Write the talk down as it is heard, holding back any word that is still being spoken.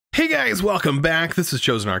Hey guys, welcome back. This is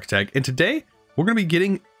ChosenArchitect, and today we're going to be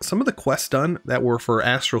getting some of the quests done that were for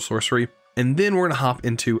Astral Sorcery, and then we're going to hop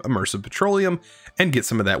into Immersive Petroleum and get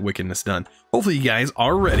some of that wickedness done. Hopefully you guys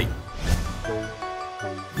are ready.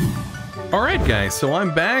 Alright guys, so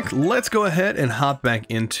I'm back. Let's go ahead and hop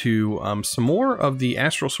back into some more of the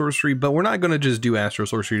Astral Sorcery, but we're not going to just do Astral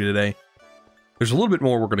Sorcery today. There's a little bit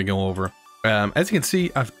more we're going to go over. As you can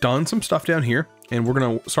see, I've done some stuff down here, and we're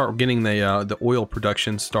going to start getting the oil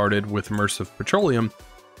production started with Immersive Petroleum.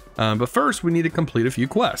 But first, we need to complete a few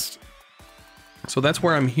quests. So that's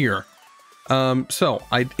where I'm here. So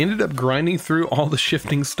I ended up grinding through all the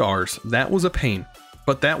shifting stars. That was a pain,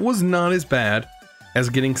 but that was not as bad as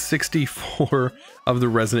getting 64 of the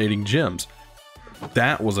resonating gems.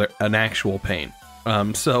 That was an actual pain.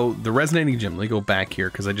 So the resonating gem, let me go back here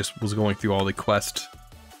because I just was going through all the quests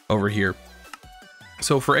over here.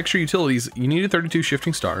 So for extra utilities, you needed 32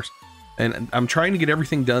 shifting stars, and I'm trying to get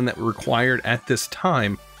everything done that required at this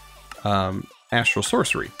time, Astral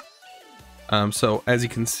Sorcery. So as you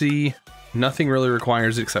can see, nothing really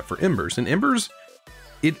requires it except for embers. And embers,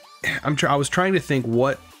 I was trying to think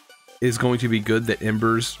what is going to be good that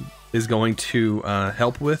embers is going to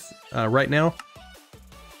help with right now.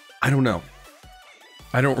 I don't know.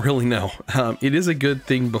 I don't really know. It is a good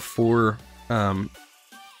thing before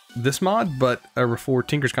this mod, but for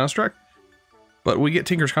Tinker's Construct, but we get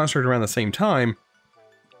Tinker's Construct around the same time.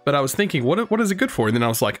 But I was thinking, what is it good for? And then I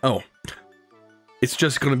was like, oh, it's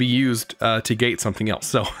just going to be used to gate something else.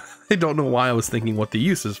 So I don't know why I was thinking what the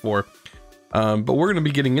use is for. But we're going to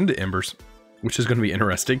be getting into embers, which is going to be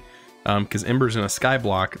interesting, because embers in a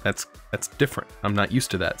skyblock, that's different. I'm not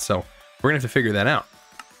used to that, so we're gonna have to figure that out.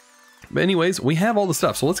 But anyways, we have all the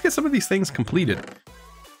stuff, so let's get some of these things completed.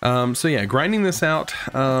 So yeah, grinding this out,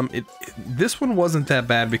 this one wasn't that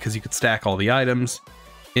bad because you could stack all the items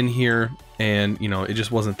in here, and you know, it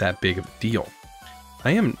just wasn't that big of a deal.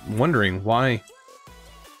 I am wondering why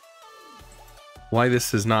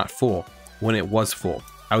this is not full when it was full.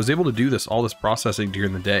 I was able to do all this processing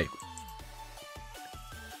during the day,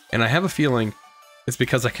 and I have a feeling it's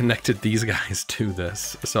because I connected these guys to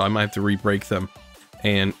this, so I might have to re-break them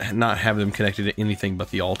and not have them connected to anything but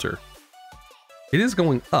the altar. It is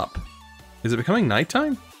going up. Is it becoming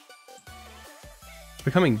nighttime? It's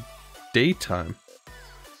becoming daytime.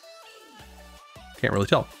 Can't really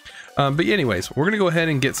tell. But anyways, we're gonna go ahead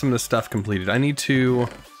and get some of this stuff completed. I need to,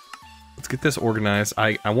 let's get this organized.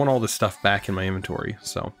 I want all this stuff back in my inventory,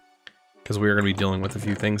 so, because we are gonna be dealing with a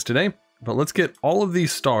few things today. But let's get all of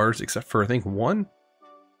these stars, except for I think one.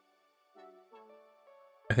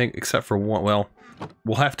 I think except for one, well,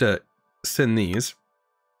 we'll have to send these,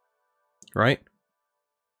 right?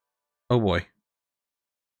 Oh boy.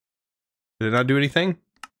 Did it not do anything?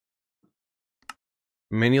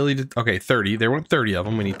 Manually did, okay, 30. There went 30 of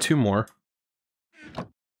them. We need 2 more.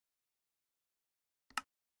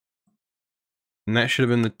 And that should have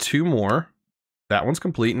been the 2 more. That one's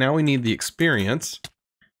complete. Now we need the experience.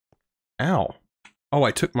 Ow. Oh,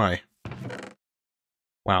 I took my...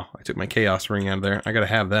 Wow, I took my chaos ring out of there. I gotta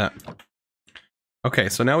have that. Okay,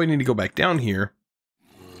 so now we need to go back down here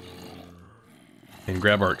and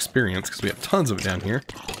grab our experience, because we have tons of it down here.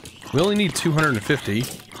 We only need 250.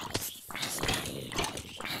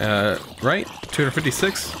 Right?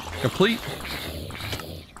 256. Complete.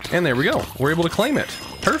 And there we go. We're able to claim it.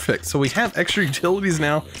 Perfect. So we have extra utilities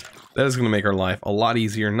now. That is going to make our life a lot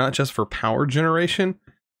easier, not just for power generation,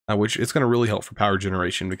 which it's going to really help for power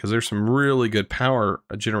generation, because there's some really good power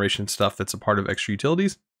generation stuff that's a part of extra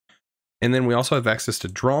utilities. And then we also have access to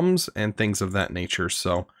drums and things of that nature,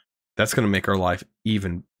 so that's going to make our life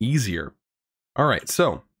even easier. All right,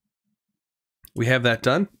 so we have that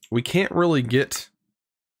done. We can't really get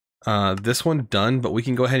this one done, but we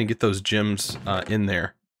can go ahead and get those gems in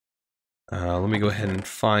there. Let me go ahead and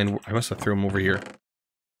find, I must have threw them over here.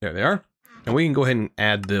 There they are. And we can go ahead and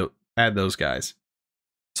add those guys.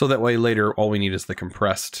 So that way later all we need is the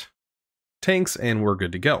compressed tanks and we're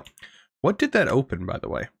good to go. What did that open, by the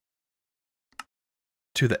way?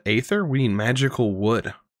 To the Aether? We need magical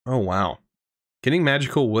wood. Oh wow. Getting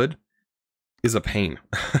magical wood is a pain.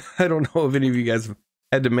 I don't know if any of you guys have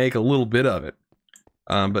had to make a little bit of it.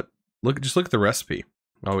 But just look at the recipe.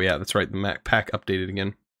 Oh yeah, that's right, the Mac pack updated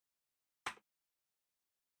again.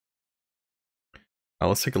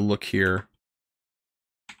 Let's take a look here.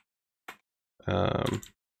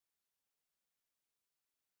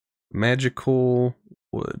 Magical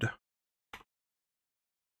wood.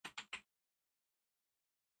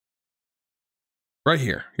 Right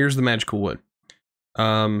here. Here's the magical wood.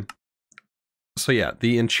 So yeah,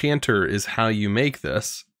 the enchanter is how you make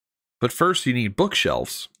this. But first you need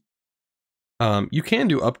bookshelves. You can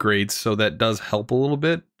do upgrades, so that does help a little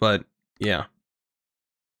bit, but yeah.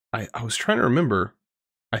 I was trying to remember.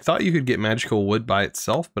 I thought you could get magical wood by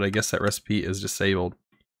itself, but I guess that recipe is disabled.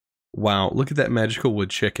 Wow, look at that magical wood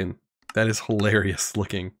chicken. That is hilarious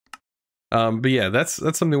looking. But yeah, that's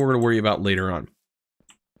something we're going to worry about later on.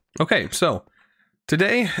 Okay, so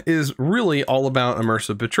today is really all about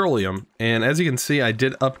immersive petroleum, and as you can see, I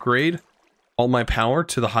did upgrade all my power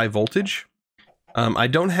to the high voltage. I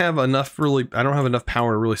don't have enough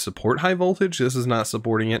power to really support high voltage. This is not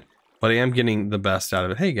supporting it, but I am getting the best out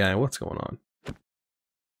of it. Hey guy, what's going on? Let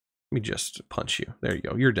me just punch you. There you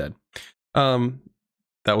go. You're dead.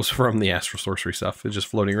 That was from the astral sorcery stuff. It's just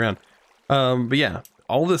floating around. But yeah,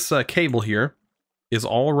 all this cable here is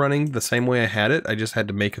all running the same way I had it. I just had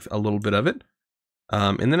to make a little bit of it.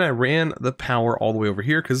 And then I ran the power all the way over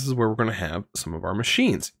here because this is where we're going to have some of our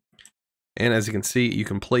machines. And as you can see, you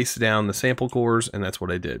can place down the sample cores, and that's what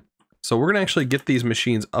I did. So we're going to actually get these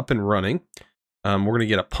machines up and running. We're going to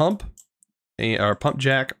get a pump, a pump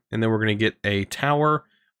jack, and then we're going to get a tower,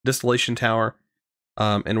 distillation tower,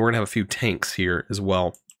 and we're going to have a few tanks here as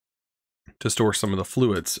well to store some of the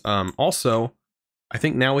fluids. Also, I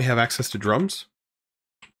think now we have access to drums.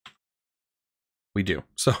 We do.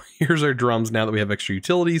 So here's our drums now that we have extra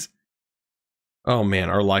utilities. Oh man,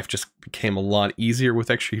 our life just became a lot easier with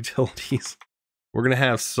extra utilities. We're going to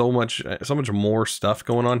have so much more stuff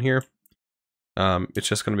going on here. It's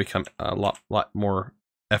just going to become a lot more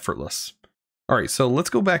effortless. All right, so let's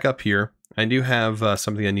go back up here. I do have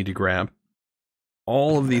something I need to grab.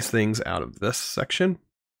 All of these things out of this section.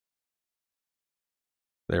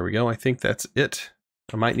 There we go. I think that's it.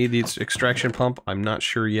 I might need the extraction pump. I'm not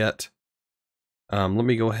sure yet. Let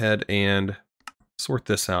me go ahead and sort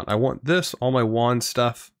this out. I want this, all my wand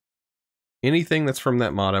stuff. Anything that's from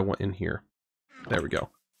that mod I want in here. There we go.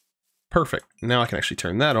 Perfect. Now I can actually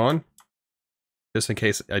turn that on. Just in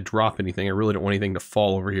case I drop anything. I really don't want anything to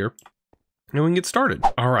fall over here. And we can get started.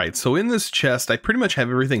 Alright, so in this chest, I pretty much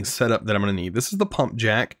have everything set up that I'm going to need. This is the pump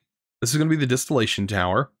jack. This is going to be the distillation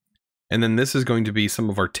tower. And then this is going to be some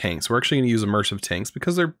of our tanks. We're actually going to use immersive tanks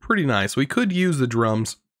because they're pretty nice. We could use the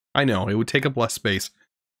drums. I know, it would take up less space.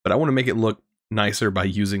 But I want to make it look nicer by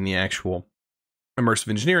using the actual immersive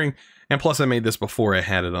engineering. And plus I made this before I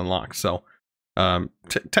had it unlocked. So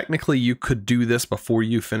technically you could do this before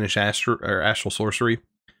you finish astral sorcery.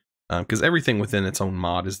 Because everything within its own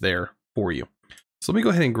mod is there for you. So let me go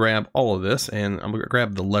ahead and grab all of this, and I'm going to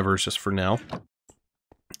grab the levers just for now.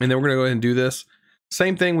 And then we're going to go ahead and do this.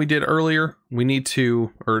 Same thing we did earlier. We need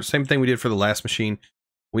to, or same thing we did for the last machine.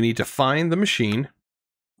 We need to find the machine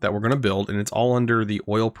that we're going to build, and it's all under the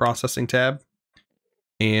oil processing tab.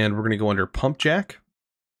 And we're going to go under pump jack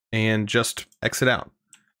and just exit out.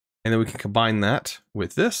 And then we can combine that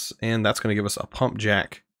with this, and that's going to give us a pump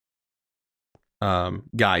jack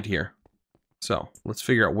guide here. So let's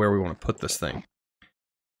figure out where we want to put this thing.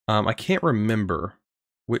 I can't remember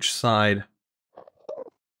which side's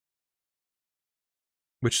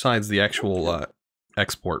the actual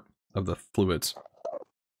export of the fluids.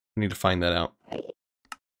 I need to find that out.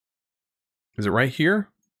 Is it right here?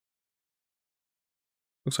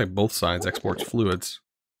 Looks like both sides exports fluids.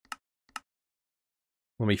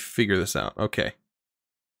 Let me figure this out. Okay.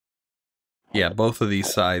 Yeah, both of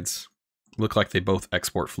these sides look like they both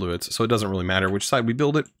export fluids, so it doesn't really matter which side we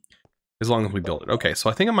build it, as long as we build it. Okay, so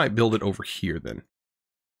I think I might build it over here then,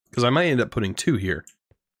 because I might end up putting 2 here.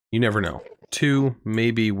 You never know. 2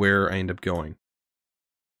 may be where I end up going.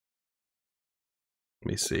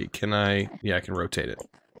 Let me see. Can I? Yeah, I can rotate it.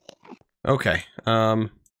 Okay.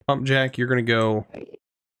 Pump jack, you're gonna go.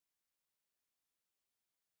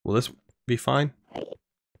 Will this be fine?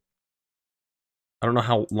 I don't know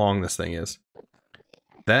how long this thing is.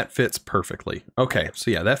 That fits perfectly. Okay,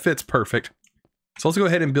 so yeah, that fits perfect. So let's go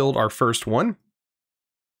ahead and build our first one.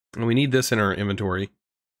 And we need this in our inventory,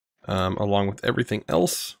 along with everything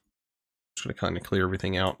else. Just gonna kind of clear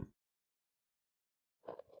everything out.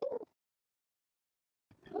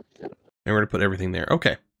 And we're gonna put everything there.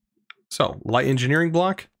 Okay. So, light engineering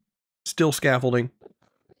block, steel scaffolding.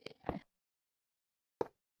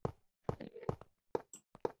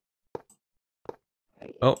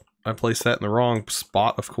 Oh, I placed that in the wrong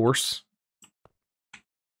spot, of course.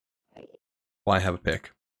 Well, I have a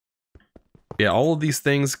pick. Yeah, all of these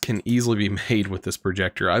things can easily be made with this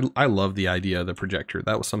projector. I love the idea of the projector.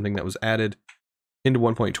 That was something that was added into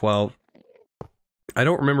 1.12. I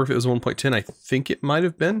don't remember if it was 1.10. I think it might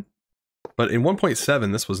have been. But in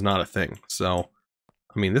 1.7, this was not a thing. So,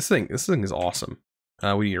 I mean, this thing is awesome.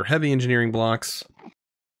 We need our heavy engineering blocks,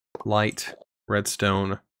 light,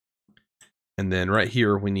 redstone, and then right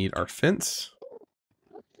here we need our fence.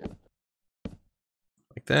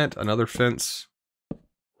 like that. Another fence.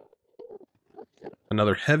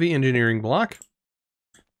 Another heavy engineering block.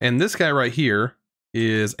 And this guy right here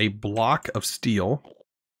is a block of steel.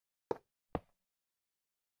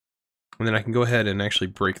 And then I can go ahead and actually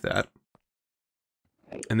break that.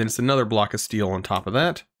 And then it's another block of steel on top of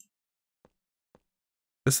that.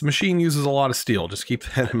 This machine uses a lot of steel, just keep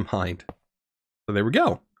that in mind. So there we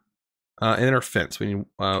go. And then our fence, we need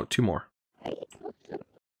 2 more.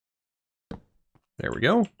 There we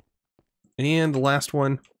go. And the last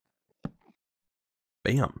one.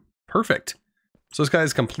 Bam. Perfect. So this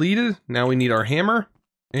guy's completed. Now we need our hammer.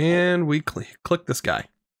 And we click this guy.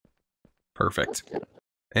 Perfect.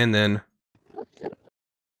 And then...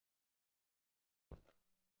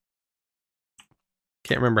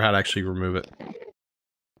 can't remember how to actually remove it.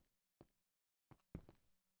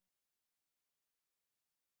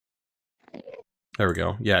 There we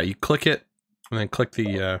go. Yeah, you click it, and then click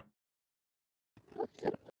the,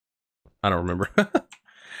 I don't remember.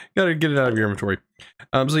 Gotta get it out of your inventory.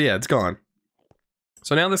 So yeah, it's gone.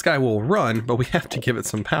 So now this guy will run, but we have to give it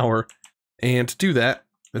some power. And to do that,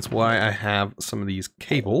 that's why I have some of these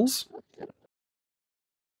cables.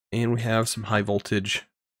 And we have some high voltage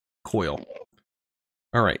coil.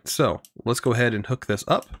 Alright, so let's go ahead and hook this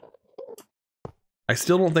up. I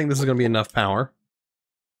still don't think this is going to be enough power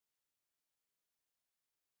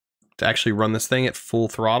to actually run this thing at full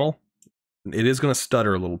throttle. It is going to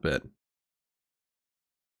stutter a little bit.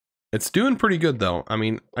 It's doing pretty good though. I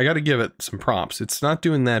mean, I got to give it some props. It's not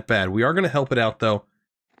doing that bad. We are going to help it out though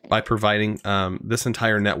by providing this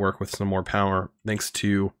entire network with some more power thanks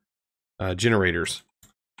to generators.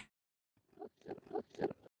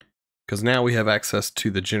 Because now we have access to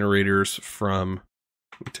the generators from,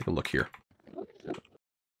 let me take a look here.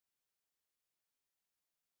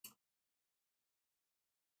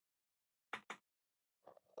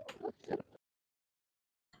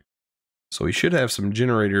 So we should have some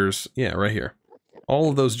generators, yeah, right here. All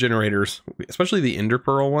of those generators, especially the Ender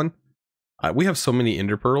Pearl one. We have so many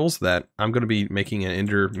Ender Pearls that I'm going to be making an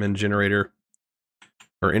Enderman generator,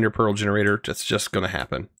 or Ender Pearl generator. That's just going to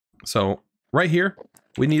happen. So right here,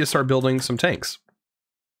 we need to start building some tanks.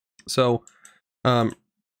 So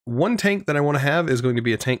one tank that I want to have is going to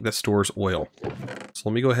be a tank that stores oil. So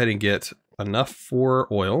let me go ahead and get enough for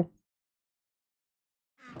oil.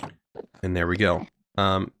 And there we go.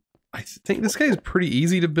 I think this guy is pretty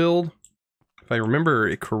easy to build. If I remember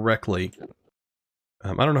it correctly.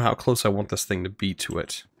 I don't know how close I want this thing to be to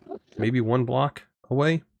it. Maybe 1 block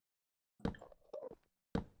away.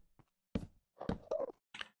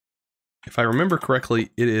 If I remember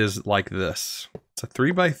correctly, it is like this. It's a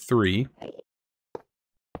 3x3.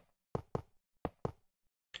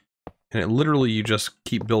 And it literally, you just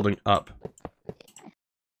keep building up.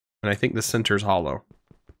 And I think the center's hollow.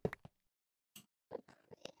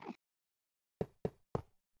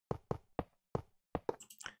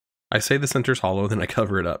 I say the center's hollow, then I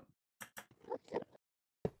cover it up.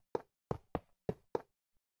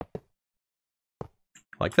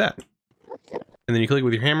 Like that. And then you click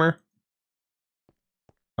with your hammer.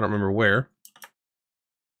 I don't remember where.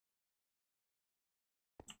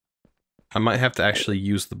 I might have to actually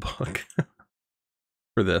use the book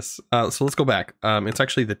for this. So let's go back. It's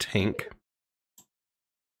actually the tank.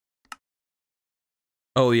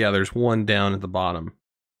 Oh yeah, there's one down at the bottom.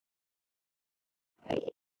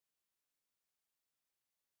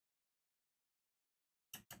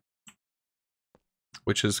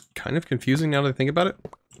 Which is kind of confusing now that I think about it.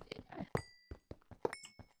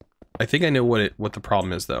 I think I know what the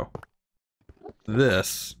problem is though.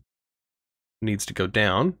 This needs to go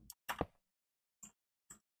down.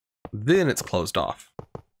 Then it's closed off.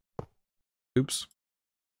 Oops.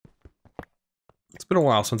 It's been a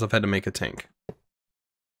while since I've had to make a tank.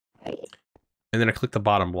 And then I click the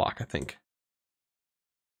bottom block, I think.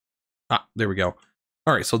 Ah, there we go.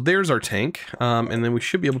 Alright, so there's our tank. And then we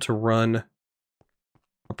should be able to run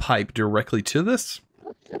a pipe directly to this.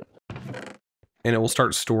 And it will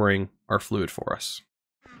start storing our fluid for us.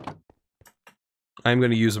 I'm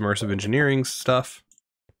going to use immersive engineering stuff.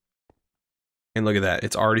 And look at that.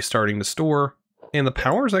 It's already starting to store. And the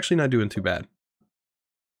power is actually not doing too bad.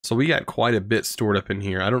 So we got quite a bit stored up in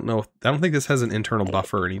here. I don't think this has an internal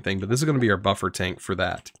buffer or anything, but this is going to be our buffer tank for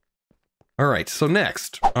that. All right, so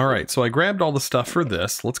next. All right, so I grabbed all the stuff for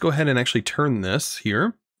this. Let's go ahead and actually turn this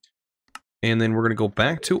here. And then we're going to go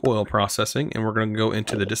back to oil processing, and we're going to go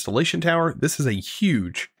into the distillation tower. This is a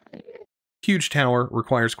huge tower,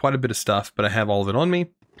 requires quite a bit of stuff, but I have all of it on me.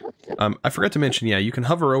 I forgot to mention, yeah, you can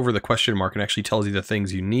hover over the question mark and actually tells you the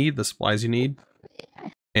things you need, the supplies you need.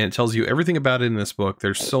 And it tells you everything about it in this book.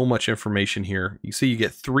 There's so much information here. You see you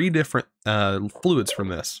get 3 different fluids from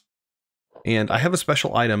this. And I have a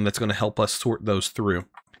special item that's going to help us sort those through.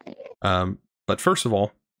 But first of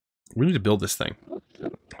all, we need to build this thing.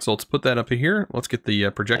 So let's put that up here. Let's get the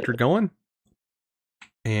projector going.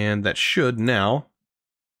 And that should now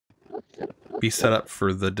be set up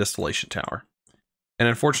for the distillation tower. And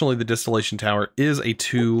unfortunately, the distillation tower is a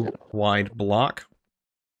 2 wide block.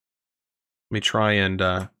 Let me try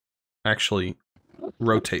and actually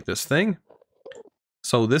rotate this thing.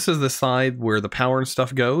 So this is the side where the power and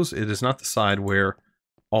stuff goes. It is not the side where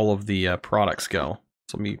all of the products go.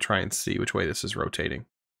 So let me try and see which way this is rotating.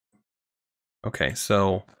 Okay,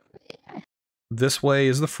 so this way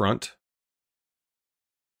is the front.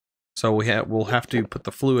 So we'll have to put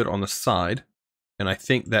the fluid on the side. And I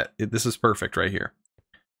think that this is perfect right here.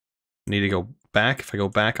 I need to go back. If I go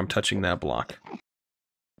back, I'm touching that block.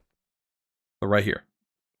 So right here.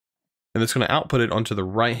 And it's going to output it onto the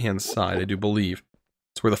right-hand side, I do believe.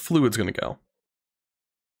 It's where the fluid's going to go.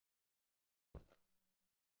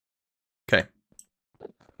 Okay.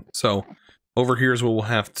 So over here is where we'll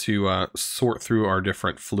have to sort through our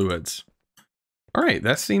different fluids. All right,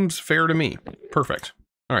 that seems fair to me. Perfect.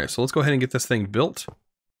 All right, so let's go ahead and get this thing built.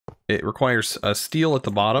 It requires steel at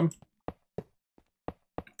the bottom.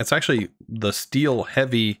 It's actually the steel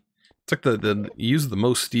heavy. It's like the use the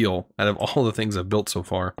most steel out of all the things I've built so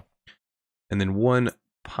far. And then 1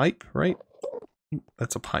 pipe, right?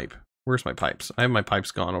 That's a pipe. Where's my pipes? I have my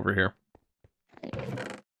pipes gone over here.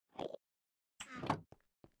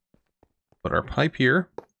 Put our pipe here.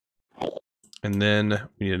 And then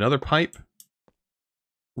we need another pipe.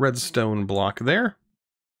 Redstone block there.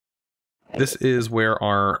 This is where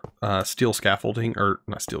our steel scaffolding, or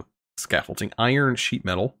not steel scaffolding, iron sheet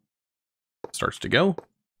metal starts to go.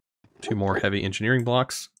 2 more heavy engineering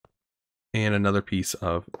blocks. And another piece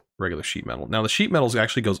of regular sheet metal. Now the sheet metal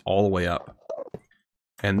actually goes all the way up.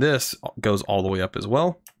 And this goes all the way up as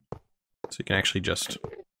well. So you can actually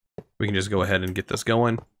we can just go ahead and get this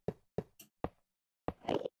going.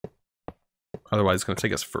 Otherwise it's going to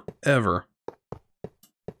take us forever.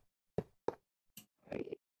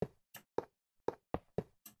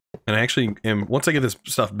 And I actually once I get this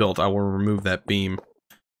stuff built, I will remove that beam.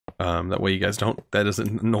 That way you guys that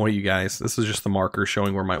doesn't annoy you guys. This is just the marker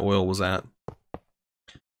showing where my oil was at.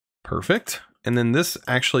 Perfect. And then this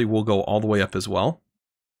actually will go all the way up as well.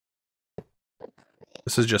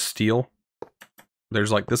 This is just steel.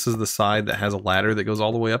 There's this is the side that has a ladder that goes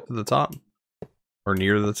all the way up to the top. Or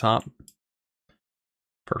near the top.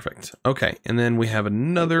 Perfect. Okay, and then we have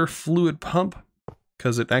another fluid pump.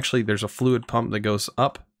 Because there's a fluid pump that goes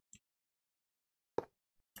up.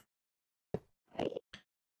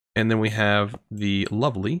 And then we have the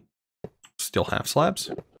lovely steel half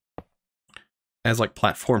slabs as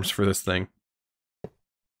platforms for this thing.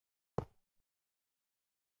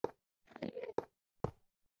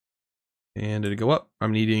 And did it go up?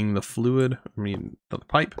 I'm needing the fluid, the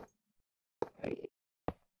pipe.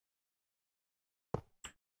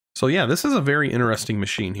 So yeah, this is a very interesting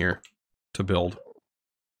machine here to build.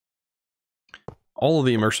 All of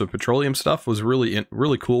the immersive petroleum stuff was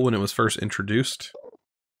really cool when it was first introduced.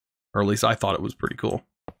 Or at least I thought it was pretty cool.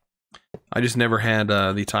 I just never had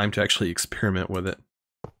the time to actually experiment with it.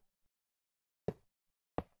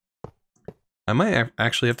 I might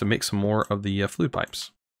actually have to make some more of the fluid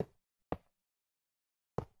pipes.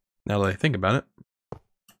 Now that I think about it.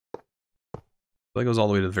 That goes all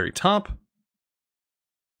the way to the very top.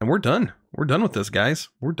 And we're done. We're done with this, guys.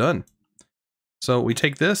 We're done. So we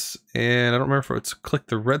take this, and I don't remember if it's click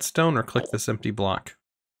the redstone or click this empty block.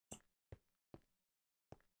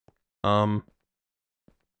 There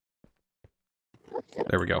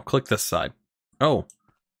we go. Click this side. Oh.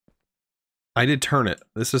 I did turn it.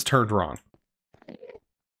 This is turned wrong.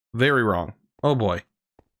 Very wrong. Oh boy.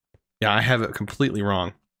 Yeah, I have it completely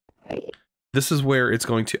wrong. This is where it's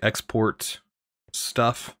going to export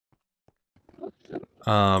stuff.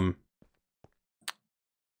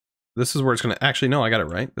 This is where it's going to... Actually, no, I got it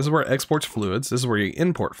right. This is where it exports fluids. This is where you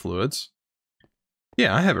import fluids.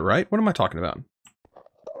 Yeah, I have it right. What am I talking about?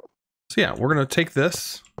 So yeah, we're going to take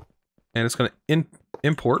this, and it's going to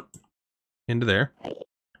import into there.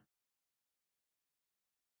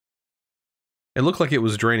 It looked like it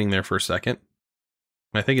was draining there for a second.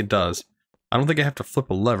 I think it does. I don't think I have to flip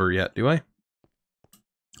a lever yet, do I?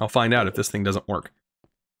 I'll find out if this thing doesn't work.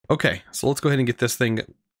 Okay, so let's go ahead and get this thing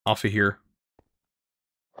off of here.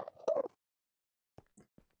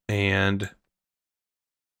 And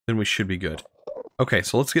then we should be good. Okay,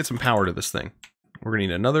 so let's get some power to this thing. We're going to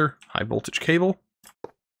need another high voltage cable.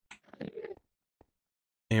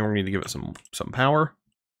 And we're going to need to give it some power.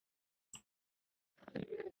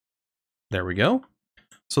 There we go.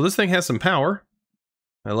 So this thing has some power.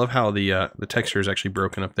 I love how the texture is actually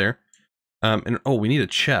broken up there. And oh, we need a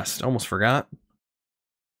chest. I almost forgot.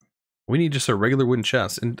 We need just a regular wooden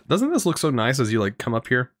chest. And doesn't this look so nice as you like come up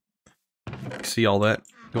here? You see all that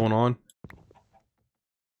going on?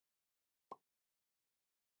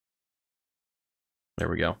 There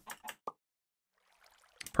we go.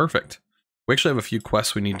 Perfect. We actually have a few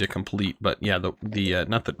quests we need to complete, but yeah, not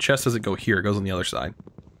the chest doesn't go here, it goes on the other side.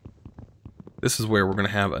 This is where we're going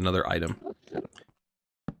to have another item.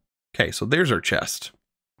 Okay, so there's our chest.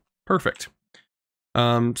 Perfect.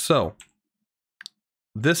 So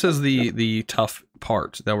this is the tough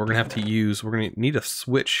part that we're going to have to use. We're going to need to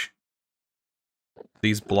switch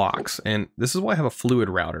these blocks, and this is why I have a fluid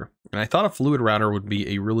router. And I thought a fluid router would be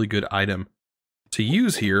a really good item to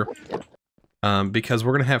use here, because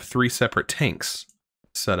we're going to have 3 separate tanks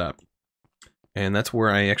set up. And that's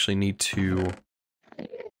where I actually need to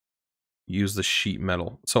use the sheet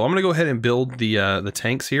metal. So I'm going to go ahead and build the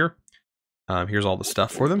tanks here. Here's all the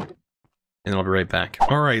stuff for them, and I'll be right back.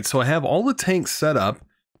 All right, so I have all the tanks set up,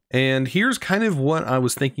 and here's kind of what I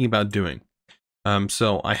was thinking about doing.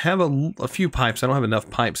 So I have a few pipes. I don't have enough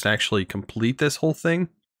pipes to actually complete this whole thing.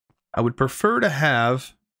 I would prefer to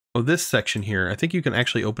have, this section here. I think you can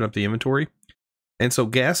actually open up the inventory. And so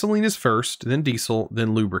gasoline is first, then diesel,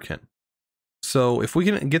 then lubricant. So if we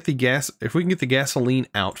can get the gasoline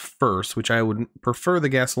out first, which I would prefer the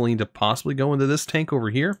gasoline to possibly go into this tank over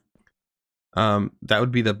here, that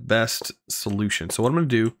would be the best solution. So what I'm going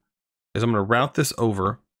to do is I'm going to route this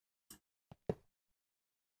over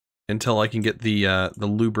until I can get the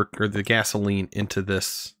lubricant or the gasoline into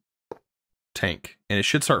this tank, and it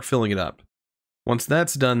should start filling it up. Once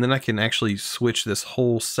that's done, then I can actually switch this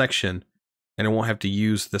whole section, and I won't have to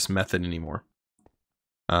use this method anymore.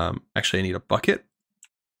 Actually, I need a bucket.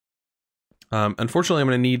 Unfortunately, I'm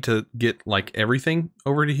going to need to get like everything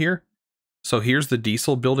over to here. So here's the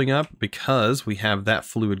diesel building up because we have that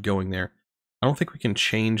fluid going there. I don't think we can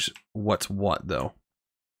change what's what though.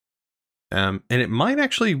 And it might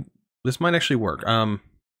actually, this might actually work. You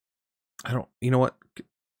know what?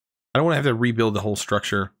 I don't want to have to rebuild the whole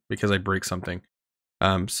structure because I break something.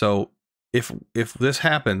 So if this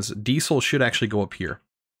happens, diesel should actually go up here.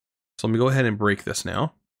 So let me go ahead and break this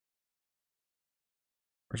now.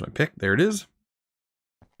 Where's my pick? There it is.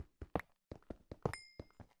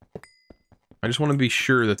 I just want to be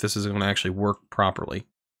sure that this is going to actually work properly.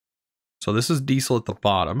 So this is diesel at the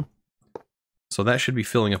bottom. So that should be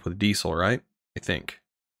filling up with diesel, right? I think.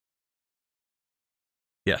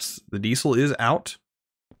 Yes, the diesel is out.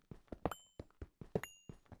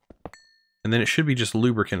 And then it should be just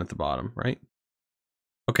lubricant at the bottom, right?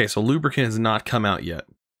 Okay, so lubricant has not come out yet.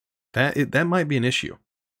 That might be an issue.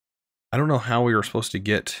 I don't know how we were supposed to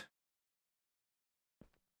get...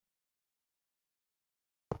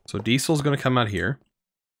 So diesel is going to come out here.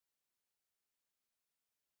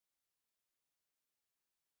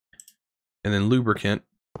 And then lubricant.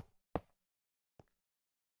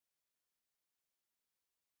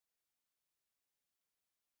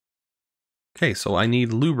 Okay, so I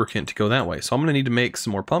need lubricant to go that way. So I'm going to need to make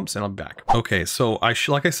some more pumps and I'll be back. Okay, so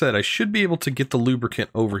like I said, I should be able to get the lubricant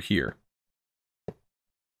over here.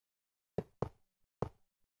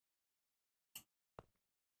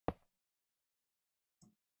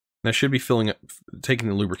 That should be filling up, taking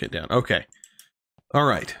the lubricant down. Okay. All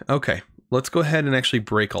right. Okay. Let's go ahead and actually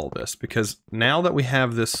break all this, because now that we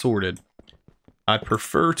have this sorted, I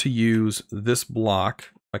prefer to use this block.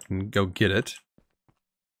 I can go get it.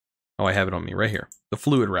 Oh, I have it on me right here. The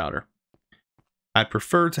fluid router. I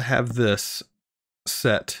prefer to have this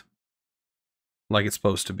set like it's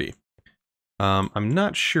supposed to be. I'm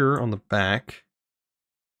not sure on the back.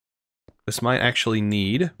 This might actually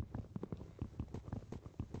need...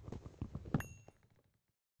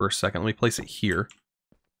 For a second, let me place it here.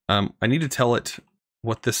 I need to tell it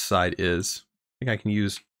what this side is. I think I can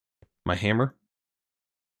use my hammer.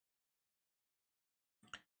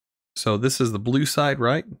 So this is the blue side,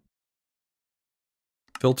 right?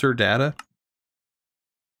 Filter data.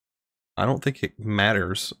 I don't think it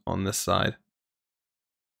matters on this side.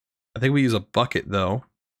 I think we use a bucket though.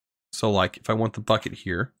 So like if I want the bucket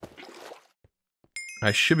here,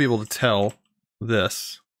 I should be able to tell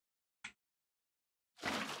this.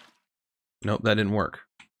 Nope, that didn't work.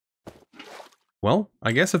 Well,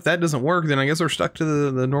 I guess if that doesn't work, then I guess we're stuck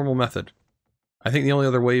to the normal method. I think the only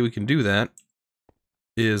other way we can do that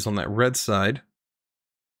is on that red side.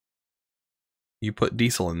 You put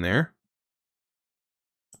diesel in there.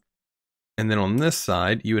 And then on this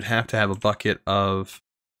side, you would have to have a bucket of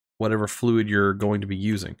whatever fluid you're going to be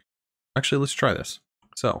using. Actually, let's try this.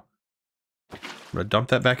 So, I'm going to dump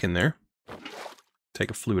that back in there.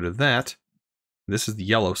 Take a fluid of that. This is the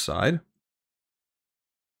yellow side.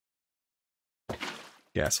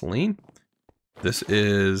 Gasoline. This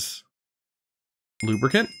is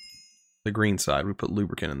lubricant. The green side, we put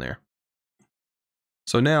lubricant in there.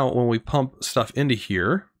 So now when we pump stuff into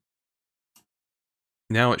here,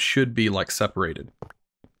 now it should be like separated.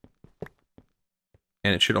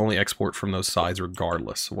 And it should only export from those sides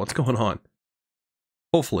regardless. So what's going on?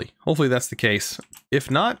 Hopefully that's the case.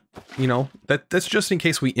 If not, you know, that's just in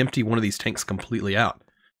case we empty one of these tanks completely out.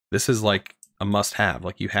 This is like a must-have.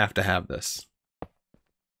 Like, you have to have this.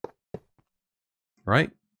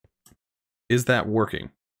 Right? Is that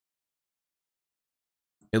working?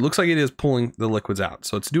 It looks like it is pulling the liquids out,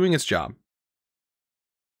 so it's doing its job.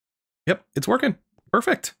 Yep, it's working.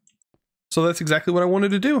 Perfect. So that's exactly what I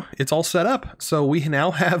wanted to do. It's all set up. So we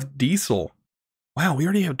now have diesel. Wow, we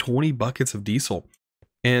already have 20 buckets of diesel.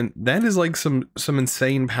 And that is like some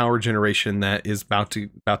insane power generation that is about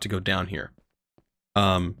to go down here.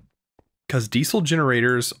 Because diesel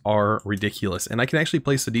generators are ridiculous. And I can actually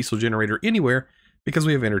place the diesel generator anywhere because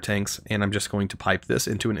we have intertanks, and I'm just going to pipe this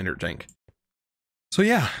into an intertank. So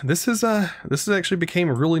yeah, this is actually became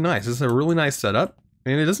really nice. This is a really nice setup,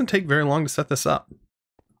 and it doesn't take very long to set this up.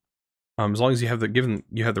 As long as you have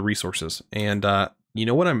the resources. And you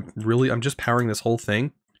know what, I'm just powering this whole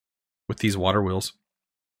thing with these water wheels.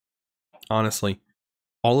 Honestly,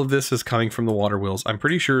 all of this is coming from the water wheels. I'm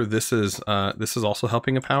pretty sure this is also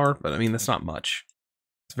helping a power, but I mean, that's not much.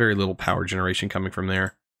 It's very little power generation coming from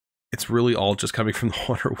there. It's really all just coming from the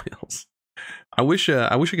water wheels. I wish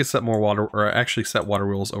I could set more water, or actually set water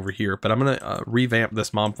wheels over here, but I'm gonna revamp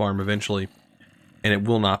this mob farm eventually, and it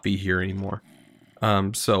will not be here anymore.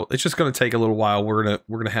 So it's just gonna take a little while. We're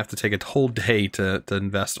gonna have to take a whole day to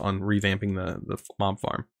invest on revamping the mob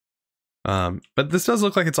farm. But this does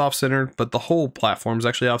look like it's off-centered, but the whole platform is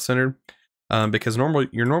actually off-centered, because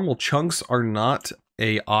your normal chunks are not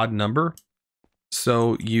a odd number,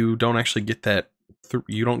 so you don't actually get that.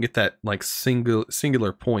 You don't get that like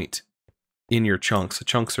singular point in your chunks. The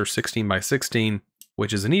chunks are 16 by 16,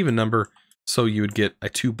 which is an even number, so you would get a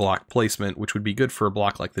 2-block placement, which would be good for a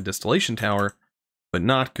block like the distillation tower, but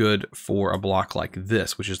not good for a block like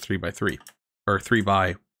this, which is 3 by 3, or 3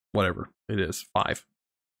 by whatever it is, 5.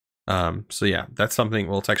 So yeah, that's something.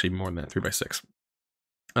 Well, it's actually more than that, 3 by 6.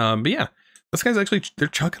 But yeah, this guy's actually, they're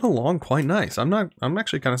chugging along quite nice. I'm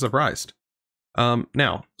actually kind of surprised.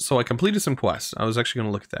 Now, so I completed some quests. I was actually going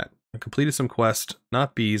to look at that. I completed some quests,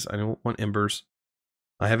 not bees. I don't want embers.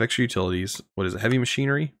 I have extra utilities. What is it? Heavy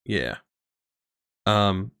machinery? Yeah.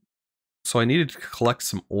 So I needed to collect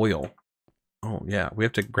some oil. Oh yeah, we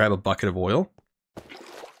have to grab a bucket of oil.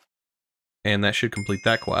 And that should complete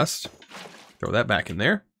that quest. Throw that back in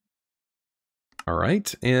there. All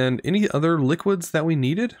right, and any other liquids that we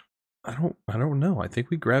needed? I don't know. I think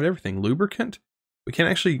we grabbed everything. Lubricant? We can't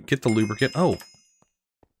actually get the lubricant. Oh,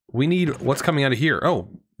 we need what's coming out of here. Oh,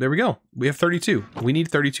 there we go. We have 32. We need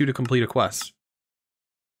 32 to complete a quest.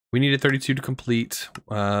 We needed 32 to complete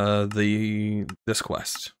this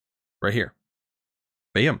quest right here.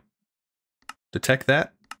 Bam. Detect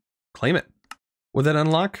that. Claim it. Would that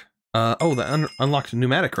unlock? Oh, that unlocked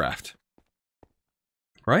pneumatic craft.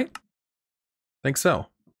 Right? Think so.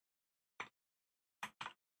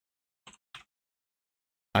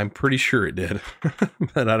 I'm pretty sure it did,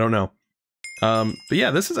 but I don't know. But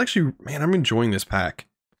yeah, this is actually, man, I'm enjoying this pack.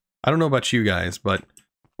 I don't know about you guys, but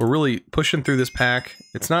we're really pushing through this pack.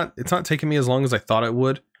 It's not taking me as long as I thought it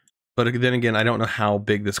would, but then again, I don't know how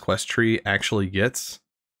big this quest tree actually gets.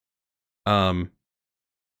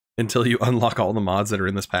 Until you unlock all the mods that are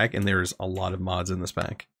in this pack, and there's a lot of mods in this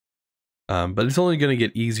pack. But it's only going to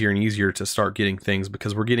get easier and easier to start getting things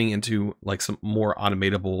because we're getting into like some more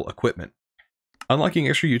automatable equipment. Unlocking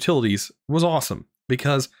extra utilities was awesome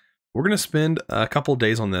because we're going to spend a couple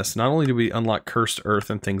days on this. Not only do we unlock cursed earth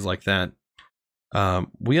and things like that,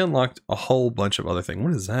 we unlocked a whole bunch of other things.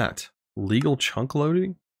 What is that? Legal chunk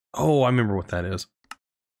loading? Oh, I remember what that is.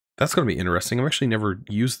 That's going to be interesting. I've actually never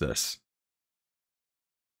used this.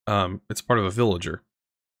 It's part of a villager.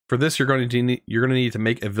 For this, you're going to need to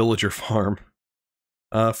make a villager farm.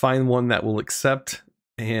 Find one that will accept,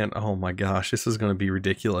 and oh my gosh, this is going to be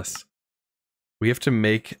ridiculous. We have to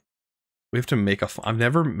make a. I've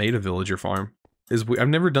never made a villager farm. I've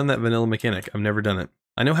never done that vanilla mechanic. I've never done it.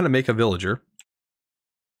 I know how to make a villager.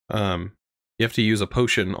 You have to use a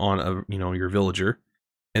potion on your villager,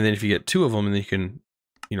 and then if you get 2 of them, then you can,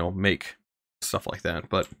 make stuff like that.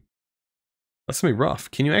 But that's gonna be rough.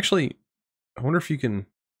 Can you actually? I wonder if you can.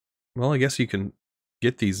 Well, I guess you can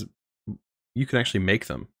get these. You can actually make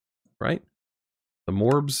them, right? The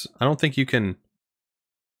morbs. I don't think you can.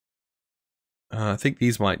 I think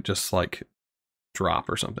these might just like drop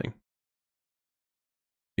or something.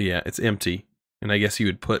 Yeah, it's empty. And I guess you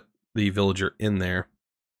would put the villager in there.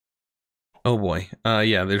 Oh boy.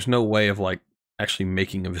 Yeah, there's no way of like actually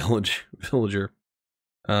making a villager.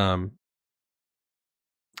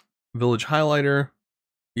 Village highlighter.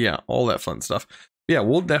 Yeah, all that fun stuff. Yeah,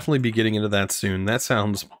 we'll definitely be getting into that soon. That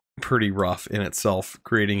sounds pretty rough in itself,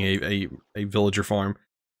 creating a villager farm.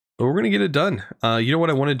 But we're going to get it done. You know what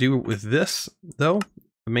I want to do with this, though?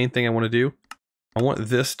 The main thing I want to do, I want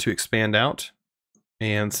this to expand out.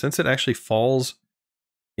 And since it actually falls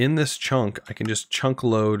in this chunk, I can just chunk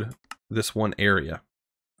load this one area.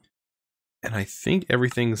 And I think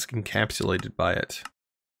everything's encapsulated by it.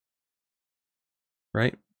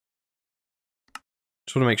 Right?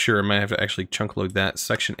 Just want to make sure. I might have to actually chunk load that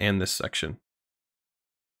section and this section.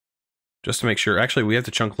 Just to make sure. Actually, we have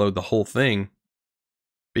to chunk load the whole thing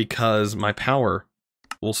because my power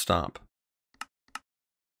will stop.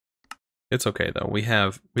 It's okay though. We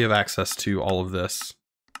have access to all of this.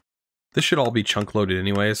 This should all be chunk loaded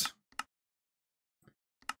anyways.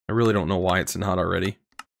 I really don't know why it's not already.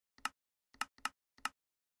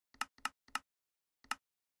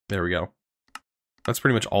 There we go. That's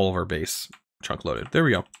pretty much all of our base chunk loaded. There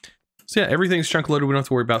we go. So yeah, everything's chunk loaded. We don't have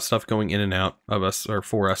to worry about stuff going in and out of us or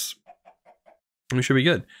for us. We should be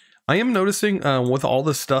good. I am noticing with all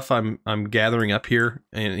this stuff I'm gathering up here,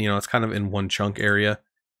 and you know, it's kind of in one chunk area.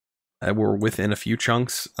 We're within a few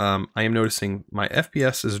chunks. I am noticing my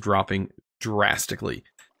FPS is dropping drastically.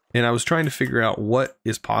 And I was trying to figure out what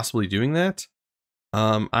is possibly doing that.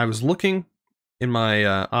 I was looking in my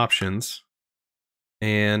options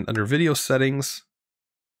and under video settings,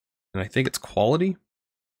 and I think it's quality.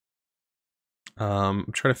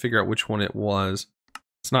 I'm trying to figure out which one it was.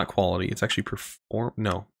 It's not quality. It's actually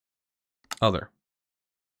no. Other.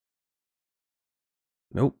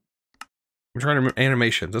 Nope. I'm trying to remember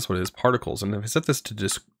animations. That's what it is. Particles. And if I set this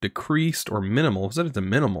to decreased or minimal, if I set it to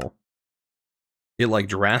minimal, it like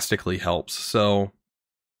drastically helps. So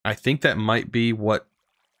I think that might be what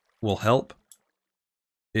will help,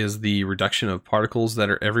 is the reduction of particles that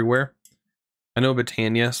are everywhere. I know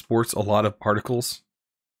Botania sports a lot of particles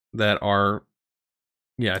that are,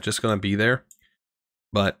 yeah, just going to be there.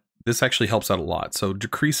 But this actually helps out a lot. So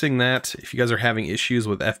decreasing that, if you guys are having issues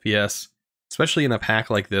with FPS, especially in a pack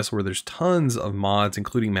like this where there's tons of mods,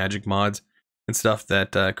 including magic mods and stuff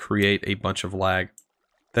that create a bunch of lag,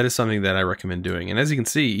 that is something that I recommend doing. And as you can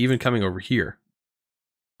see, even coming over here,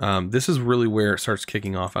 this is really where it starts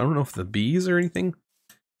kicking off. I don't know if the bees or anything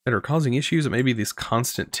that are causing issues. It may be this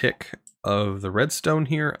constant tick of the redstone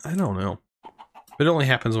here. I don't know. But it only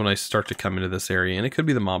happens when I start to come into this area. And it could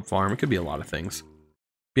be the mob farm. It could be a lot of things.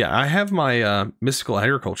 Yeah, I have my mystical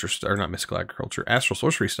agriculture, or not mystical agriculture, astral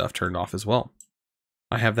sorcery stuff turned off as well.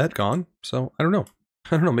 I have that gone, so I don't know.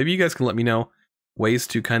 I don't know, maybe you guys can let me know ways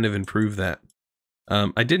to kind of improve that.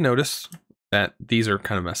 I did notice that these are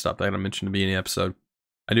kind of messed up, like I mentioned to be in the episode.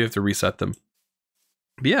 I do have to reset them.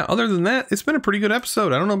 But yeah, other than that, it's been a pretty good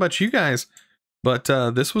episode. I don't know about you guys, but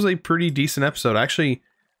this was a pretty decent episode. I actually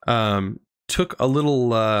took a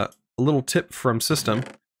little tip from System.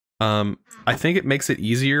 I think it makes it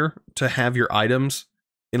easier to have your items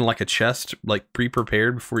in like a chest, like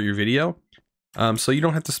pre-prepared before your video. So you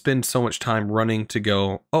don't have to spend so much time running to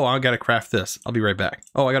go, oh, I gotta craft this, I'll be right back.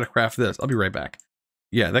 Oh, I gotta craft this, I'll be right back.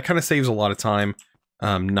 Yeah, that kind of saves a lot of time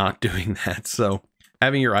not doing that. So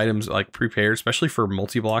having your items like prepared, especially for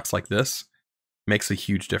multi-blocks like this, makes a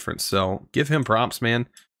huge difference. So give him props, man.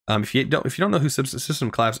 If you don't know who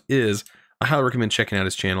System Collapse is, I highly recommend checking out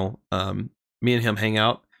his channel. Me and him hang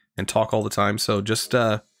out and talk all the time. So just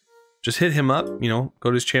hit him up, you know, go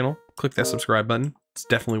to his channel, click that subscribe button. It's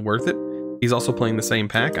definitely worth it. He's also playing the same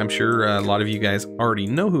pack. I'm sure a lot of you guys already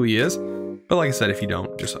know who he is, but like I said, if you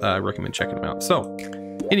don't, just recommend checking him out. So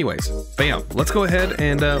anyways, bam, let's go ahead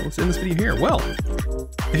and let's end this video here. Well,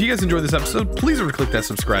 if you guys enjoyed this episode, please remember to click that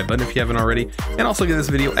subscribe button if you haven't already, and also give this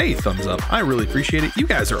video a thumbs up. I really appreciate it. You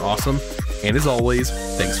guys are awesome. And as always,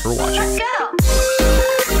 thanks for watching.